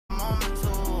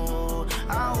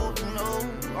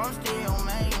I'm still your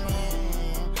main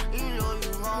man. Even though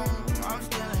you wrong, I'm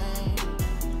still in.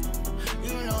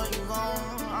 Even though you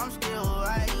gone, I'm still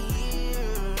right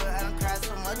here. I done cried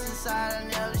so much inside, I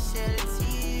never shed a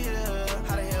tear.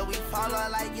 How the hell we fall out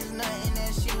like it's nothing,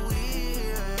 that shit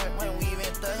weird. When we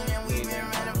been thugging, we been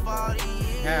running for all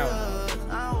these years.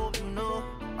 I hope you know,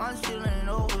 I'm still in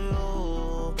over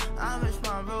you. I miss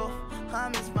my bro, I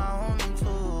miss my homie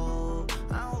too.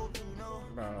 I hope you know.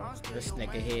 Bro, this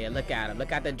nigga here, look at him.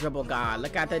 Look at the dribble god.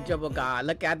 Look at the dribble god.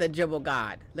 Look at the dribble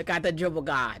god. Look at the dribble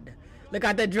god. Look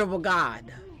at the dribble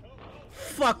god.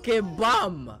 Fucking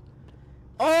bum.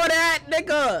 All that,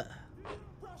 nigga.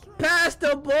 Pass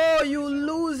the ball, you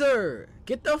loser.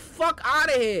 Get the fuck out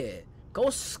of here. Go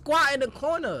squat in the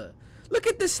corner. Look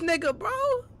at this nigga, bro.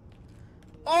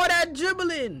 All that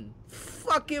dribbling.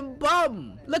 Fucking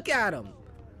bum. Look at him.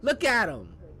 Look at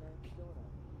him.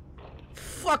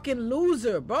 Fucking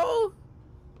loser, bro.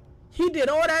 He did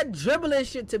all that dribbling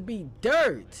shit to be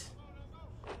dirt.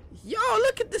 Yo,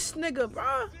 look at this nigga,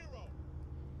 bro.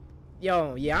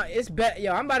 Yo, yeah, it's bet.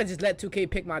 Yo, I'm about to just let 2K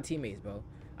pick my teammates, bro.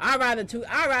 I'd rather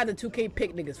 2K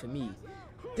pick niggas for me.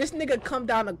 This nigga come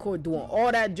down the court doing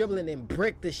all that dribbling and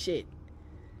brick the shit.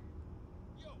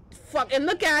 Fuck, and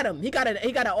look at him. He got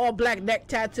an all black neck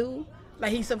tattoo,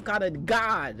 like he's some kind of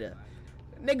god.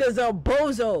 Nigga's a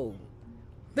bozo.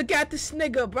 Look at this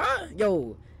nigga, bro.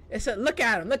 Yo, look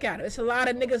at him. Look at him. It's a lot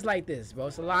of niggas like this, bro.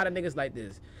 It's a lot of niggas like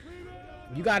this.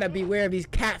 You gotta beware of these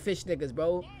catfish niggas,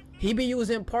 bro. He be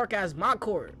using Park as my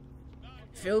court.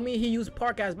 Feel me? He used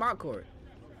Park as my court.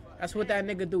 That's what that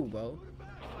nigga do, bro.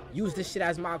 Use this shit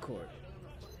as my court.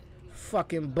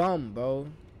 Fucking bum, bro.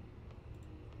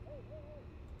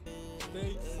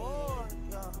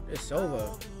 It's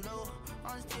over.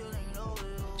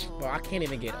 Bro, I can't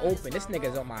even get open. This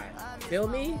nigga's on my... Feel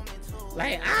me?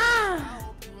 Like,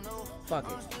 ah! Fuck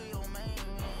it.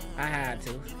 I had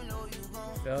to.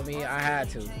 Feel me? I had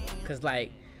to. Cause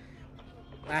like,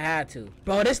 I had to.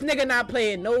 Bro, this nigga not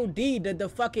playing no D. The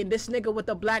fucking, this nigga with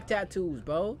the black tattoos,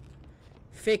 bro.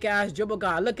 Fake ass dribble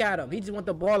guy. Look at him. He just want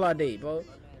the ball all day, bro.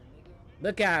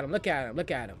 Look at him. Look at him.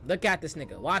 Look at him. Look at this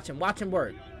nigga. Watch him. Watch him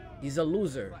work. He's a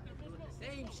loser.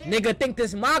 Nigga think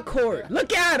this my court.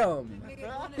 Look at him.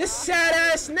 This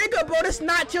sad ass nigga, bro. This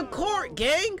not your court,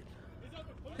 gang.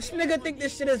 This nigga think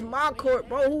this shit is my court,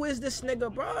 bro. Who is this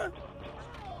nigga, bro?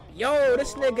 Yo,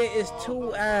 this nigga is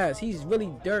too ass. He's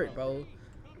really dirt, bro.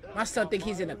 My son think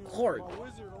he's in a court.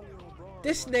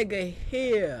 This nigga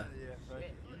here.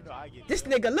 This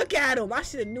nigga, look at him. I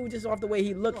should have knew just off the way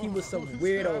he looked. He was some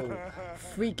weirdo,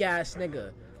 freak ass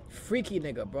nigga. Freaky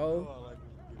nigga, bro.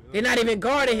 They're not even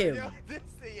guarding him.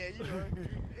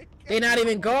 They're not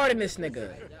even guarding this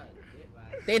nigga.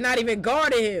 They're not even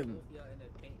guarding him.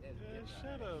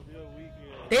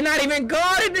 They're not even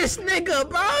guarding this nigga,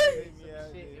 bro.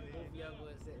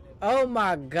 Oh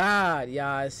my god,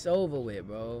 y'all, it's over with,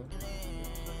 bro.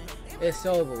 It's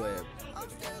over with.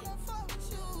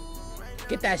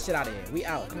 Get that shit out of here. We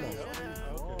out. Come on.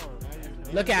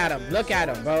 Look at him. Look at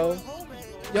him, bro.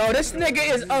 Yo, this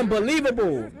nigga is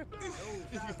unbelievable.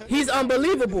 He's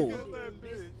unbelievable.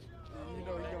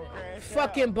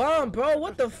 Fucking bomb, bro.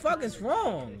 What the fuck is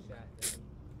wrong?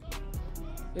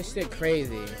 This shit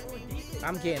crazy.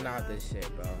 I'm getting out this shit,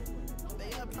 bro.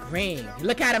 Green.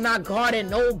 Look at him not guarding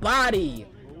nobody.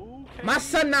 My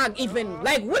son not even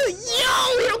like what a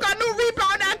yo, he don't got no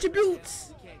rebound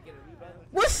attributes.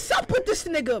 What's up with this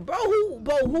nigga, bro?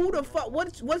 Who the fuck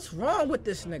what's wrong with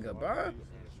this nigga, bro?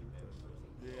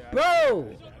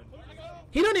 Bro.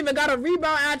 He don't even got a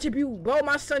rebound attribute, bro.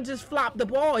 My son just flopped the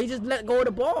ball. He just let go of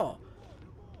the ball.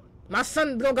 My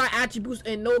son don't got attributes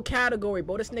in no category,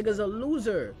 bro. This nigga's a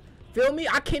loser. Feel me?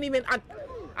 I can't even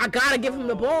I gotta give him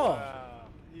the ball.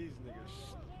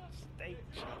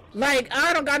 Like,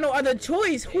 I don't got no other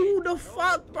choice. Who the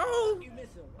fuck, bro?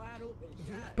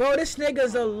 Bro, this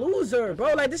nigga's a loser,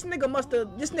 bro. Like, this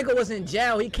nigga was in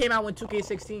jail. He came out when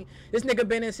 2K16. This nigga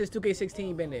been in since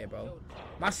 2K16 been there, bro.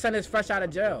 My son is fresh out of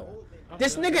jail.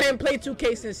 This nigga didn't play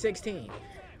 2K since 16.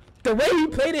 The way he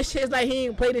played this shit is like he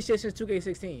ain't played this shit since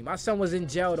 2K16. My son was in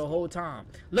jail the whole time.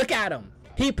 Look at him.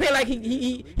 He played like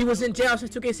he was in jail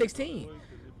since 2K16.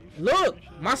 Look,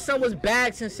 my son was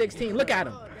bagged since 16. Look at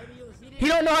him. He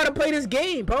don't know how to play this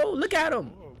game, bro. Look at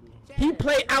him. He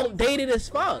played outdated as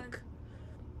fuck.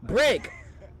 Brick.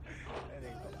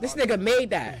 This nigga made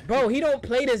that. Bro, he don't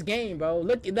play this game, bro.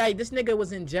 Look, like, this nigga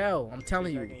was in jail. I'm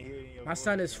telling you. My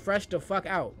son is fresh the fuck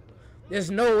out.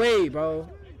 There's no way, bro.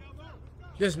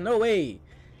 There's no way.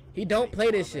 He don't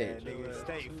play this shit.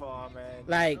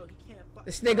 Like,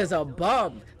 this nigga's a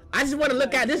bum. I just want to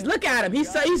look at this. Look at him.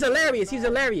 He's hilarious. He's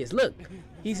hilarious. Look.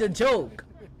 He's a joke.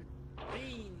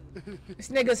 This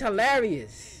nigga's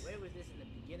hilarious.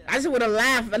 I just wanna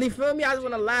laugh. You feel me? I just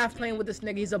wanna laugh playing with this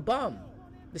nigga. He's a bum.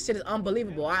 This shit is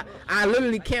unbelievable. I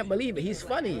literally can't believe it. He's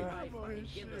funny.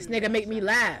 This nigga make me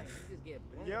laugh.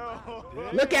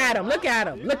 Look at him. Look at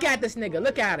him. Look at this nigga.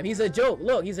 Look at him. He's a joke.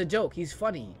 Look, he's a joke. He's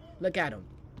funny. Look at him.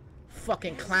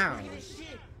 Fucking clown.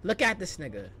 Look at this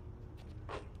nigga.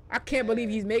 I can't believe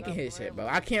he's making his shit, bro.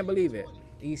 I can't believe it.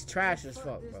 He's trash as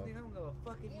fuck, bro.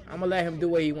 I'm gonna let him do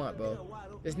what he want, bro.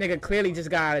 This nigga clearly just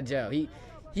got out of jail.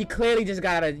 He clearly just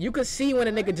got out of. You could see when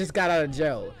a nigga just got out of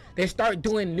jail. They start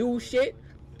doing new shit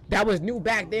that was new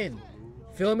back then.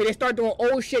 Feel me? They start doing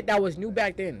old shit that was new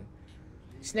back then.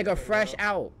 This nigga fresh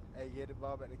out.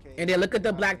 And then look at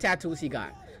the black tattoos he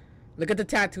got. Look at the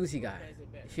tattoos he got.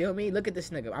 Feel me? Look at this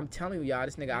nigga. I'm telling you, y'all,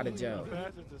 this nigga out of jail.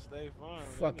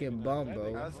 Fucking bum,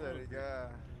 bro.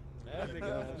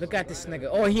 Look at this nigga.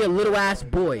 Oh, he a little ass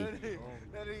boy.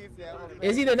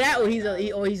 It's either that or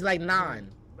he's like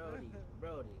 9.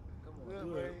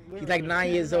 He's like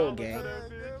 9 years old, gang.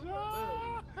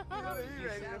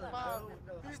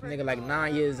 This nigga like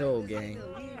 9 years old, gang.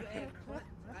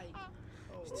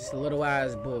 It's just a little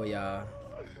ass boy, y'all.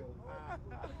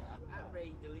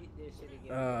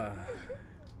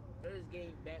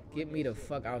 Get me the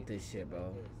fuck out this shit,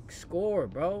 bro. Score,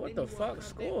 bro. What the fuck?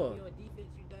 Score.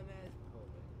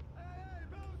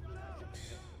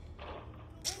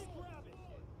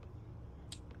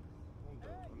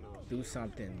 Do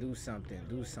something. Do something.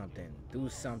 Do something. Do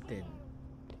something.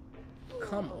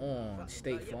 Come on,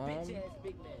 State Farm.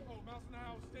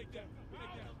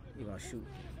 You gonna shoot.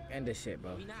 End this shit,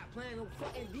 bro.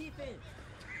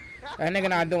 That nigga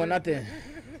not doing nothing.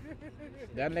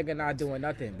 That nigga not doing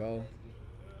nothing, bro.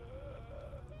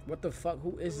 What the fuck?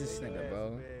 Who is this nigga,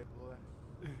 bro?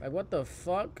 Like, what the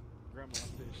fuck?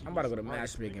 I'm about to go to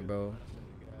matchmaking, bro.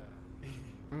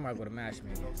 I'm about to go to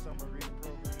matchmaking.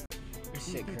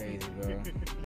 This shit crazy, bro.